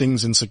like all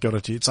things in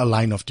security, it's a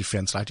line of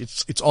defense, right?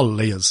 It's all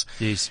layers.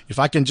 Yes. If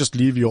I can just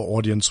leave your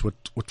audience with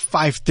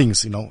 5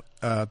 things,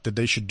 that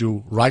they should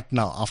do right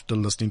now after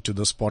listening to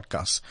this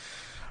podcast,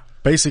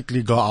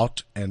 basically go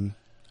out and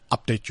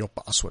update your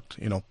password.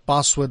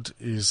 Password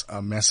is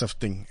a massive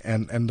thing.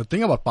 And the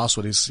thing about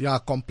password is,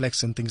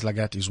 complex and things like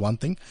that is one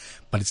thing,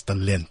 but it's the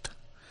length.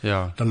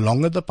 Yeah. The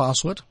longer the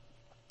password,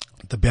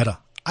 the better.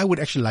 I would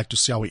actually like to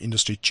see our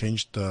industry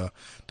change the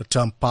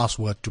term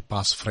password to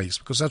passphrase,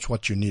 because that's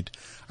what you need.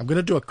 I'm going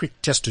to do a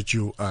quick test with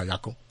you,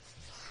 Jaco.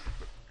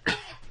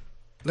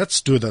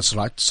 Let's do this,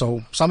 right?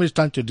 So somebody's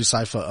trying to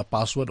decipher a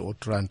password or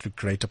trying to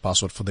create a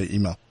password for their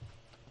email.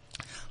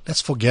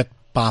 Let's forget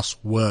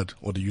password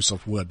or the use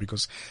of word,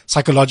 because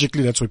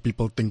psychologically that's where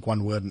people think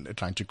one word and they're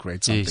trying to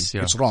create something. Yes,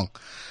 yeah. It's wrong.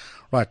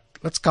 Right.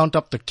 Let's count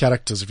up the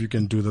characters. If you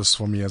can do this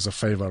for me as a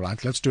favor,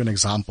 right? Let's do an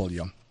example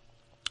here.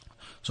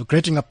 So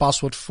creating a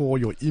password for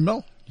your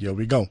email. Here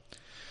we go.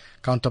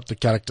 Count up the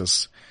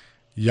characters.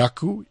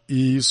 Jaco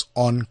is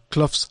on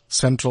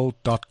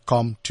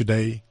cliffscentral.com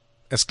today, !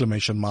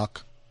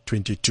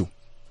 22.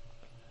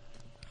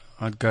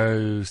 I'd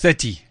go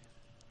 30.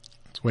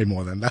 It's way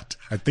more than that,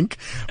 I think.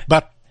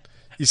 But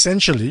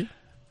essentially,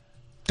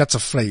 that's a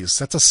phrase.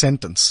 That's a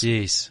sentence.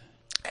 Yes.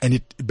 And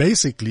it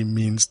basically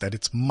means that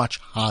it's much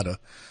harder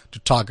to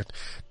target.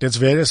 There's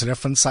various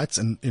reference sites,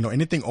 and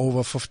anything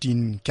over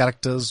 15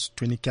 characters,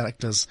 20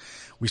 characters,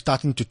 we're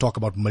starting to talk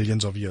about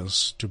millions of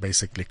years to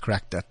basically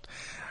crack that.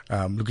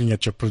 Looking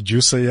at your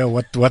producer here,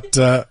 what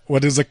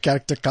is the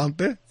character count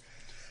there?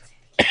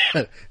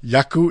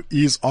 Jaco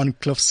is on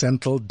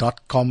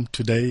cliffcentral.com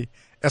today, !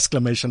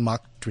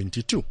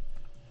 22.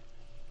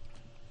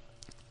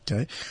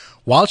 Okay.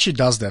 While she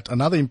does that,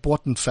 another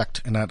important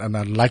fact, and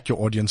I'd like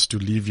your audience to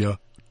leave here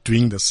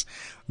doing this,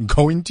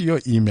 go into your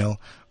email,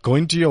 go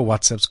into your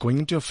WhatsApps, go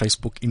into your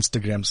Facebook,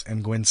 Instagrams,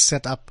 and go and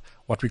set up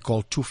what we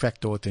call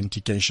 2-factor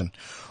authentication,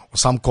 or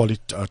some call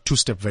it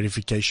two-step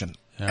verification.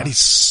 Yeah. That is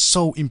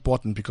so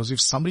important, because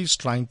if somebody is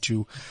trying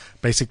to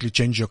basically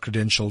change your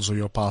credentials or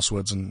your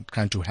passwords and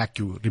trying to hack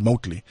you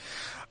remotely,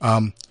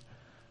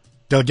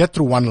 they'll get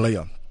through one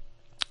layer.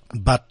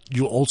 But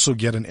you'll also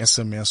get an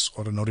SMS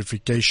or a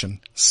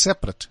notification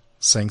separate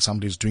saying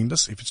somebody's doing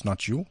this. If it's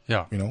not you,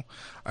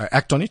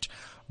 act on it.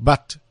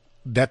 But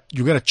that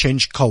you got to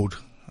change code,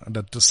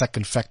 the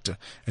second factor,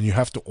 and you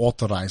have to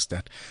authorize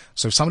that.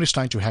 So if somebody's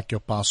trying to hack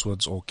your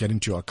passwords or get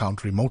into your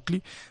account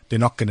remotely, they're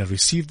not going to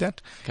receive that.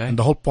 Okay. And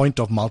the whole point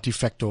of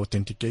multi-factor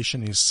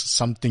authentication is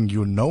something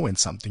and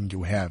something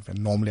you have.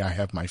 And normally I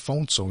have my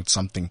phone, so it's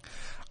something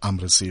I'm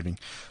receiving.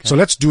 Okay. So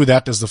let's do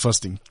that as the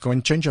first thing. Go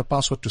and change your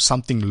password to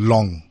something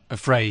long. A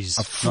phrase.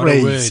 Not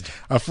a word.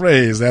 A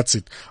phrase, that's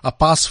it. A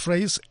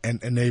passphrase,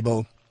 and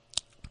enable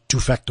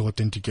 2-factor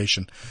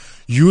authentication.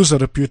 Use a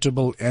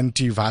reputable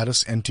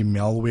antivirus,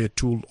 anti-malware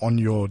tool on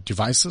your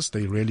devices.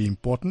 They're really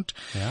important.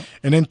 Yeah.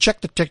 And then check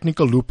the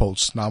technical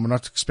loopholes. Now, I'm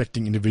not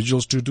expecting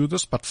individuals to do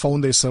this, but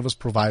phone their service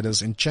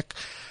providers and check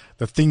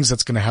the things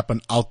that's going to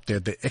happen out there,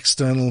 the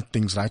external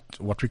things, right?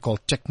 What we call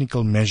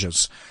technical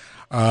measures.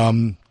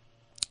 And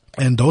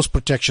those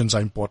protections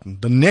are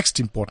important. The next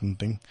important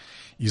thing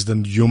is the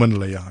human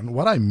layer. And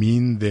what I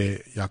mean there,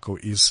 Jaco,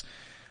 is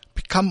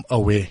become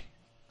aware.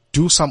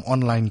 Do some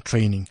online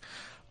training.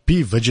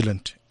 Be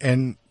vigilant.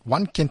 And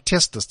one can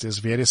test this. There's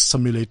various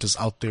simulators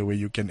out there where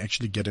you can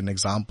actually get an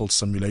example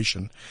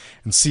simulation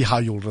and see how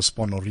you'll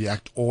respond or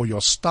react, or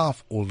your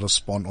staff will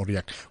respond or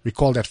react. We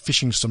call that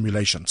phishing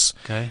simulations.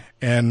 Okay.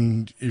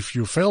 And if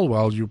you fail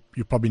well, you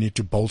probably need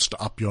to bolster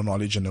up your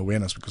knowledge and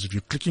awareness, because if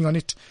you're clicking on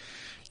it,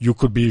 you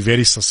could be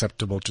very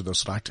susceptible to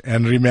this, right?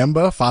 And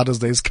remember, Father's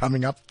Day is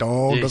coming up.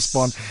 Don't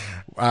respond.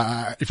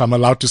 If I'm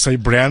allowed to say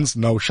brands,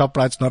 no,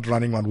 ShopRite's not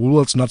running one.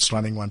 Woolworth's not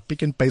running one.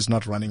 Pick n Pay's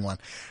not running one.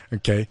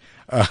 Okay.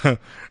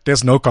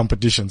 There's no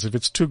competitions. If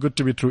it's too good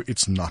to be true,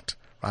 it's not,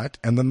 right?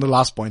 And then the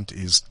last point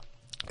is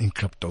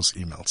encrypt those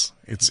emails.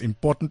 It's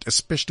important,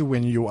 especially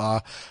when you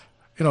are,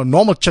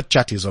 normal chit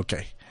chat is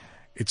okay.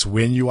 It's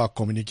when you are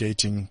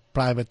communicating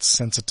private,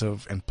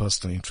 sensitive, and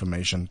personal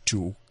information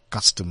to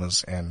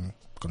customers and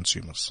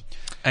consumers.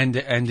 And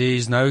there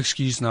is no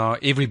excuse now.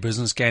 Every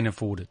business can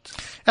afford it.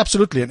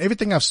 Absolutely. And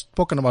everything I've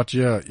spoken about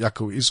here,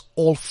 Jaco, is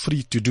all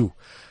free to do,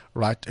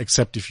 right?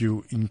 Except if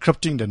you're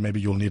encrypting, then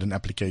maybe you'll need an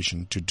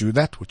application to do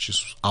that, which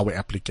is our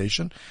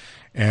application.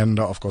 And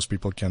of course,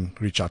 people can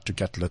reach out to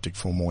Catalytic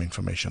for more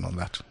information on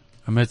that.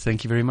 Amit,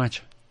 thank you very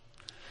much.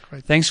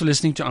 Great. Thanks for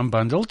listening to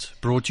Unbundled,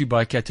 brought to you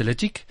by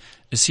Catalytic,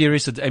 a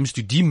series that aims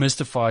to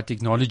demystify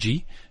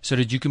technology so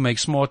that you can make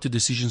smarter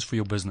decisions for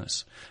your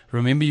business.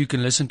 Remember, you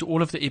can listen to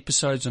all of the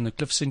episodes on the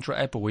Cliff Central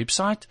app or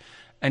website.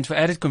 And for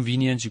added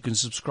convenience, you can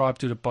subscribe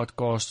to the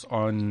podcast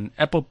on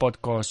Apple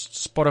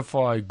Podcasts,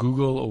 Spotify,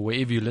 Google, or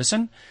wherever you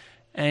listen.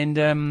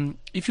 And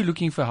if you're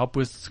looking for help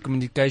with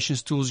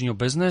communications tools in your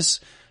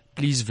business,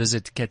 please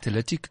visit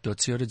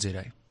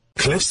catalytic.co.za.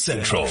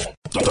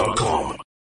 CliffCentral.com